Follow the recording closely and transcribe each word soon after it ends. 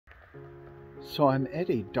So I'm at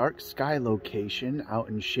a dark sky location out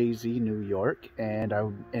in Shazy, New York, and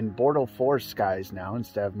I'm in Bortle 4 skies now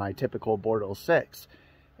instead of my typical Bortle 6.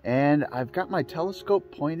 And I've got my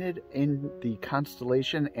telescope pointed in the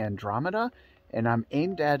constellation Andromeda, and I'm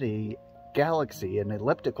aimed at a galaxy, an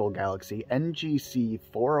elliptical galaxy,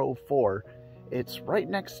 NGC404. It's right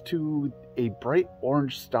next to a bright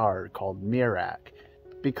orange star called Mirach.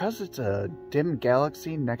 Because it's a dim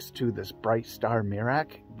galaxy next to this bright star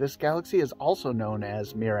Mirach, this galaxy is also known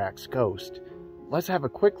as Mirach's ghost. Let's have a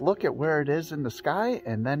quick look at where it is in the sky,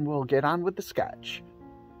 and then we'll get on with the sketch.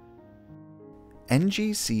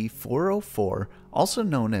 NGC404, also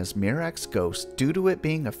known as Mirach's ghost due to it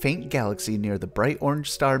being a faint galaxy near the bright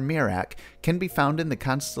orange star Mirach, can be found in the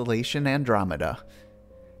constellation Andromeda.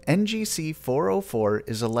 NGC404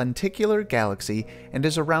 is a lenticular galaxy and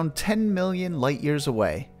is around 10 million light-years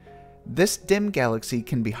away. This dim galaxy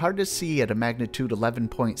can be hard to see at a magnitude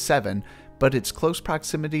 11.7, but its close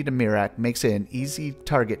proximity to Mirach makes it an easy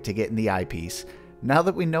target to get in the eyepiece. Now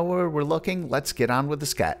that we know where we're looking, let's get on with the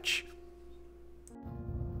sketch.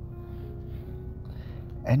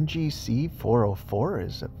 NGC404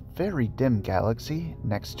 is a very dim galaxy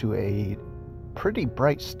next to a pretty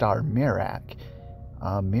bright star Mirach.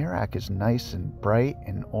 Mirach is nice and bright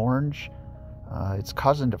and orange. It's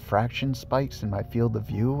causing diffraction spikes in my field of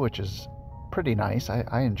view, which is pretty nice.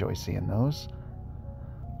 I enjoy seeing those.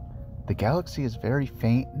 The galaxy is very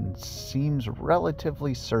faint and seems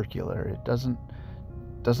relatively circular. It doesn't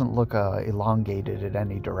look elongated in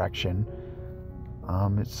any direction.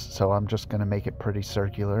 So I'm just going to make it pretty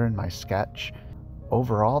circular in my sketch.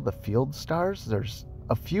 Overall, the field stars, there's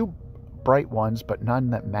a few bright ones, but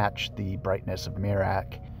none that match the brightness of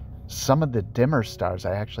Mirach. Some of the dimmer stars,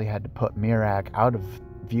 I actually had to put Mirach out of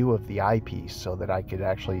view of the eyepiece so that I could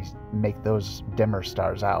actually make those dimmer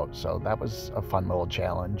stars out. So that was a fun little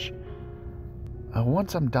challenge.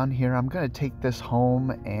 Once I'm done here, I'm going to take this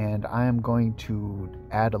home and I am going to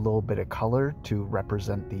add a little bit of color to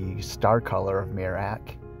represent the star color of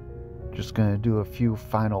Mirach. Just going to do a few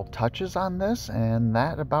final touches on this, and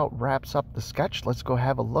that about wraps up the sketch. Let's go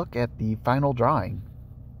have a look at the final drawing.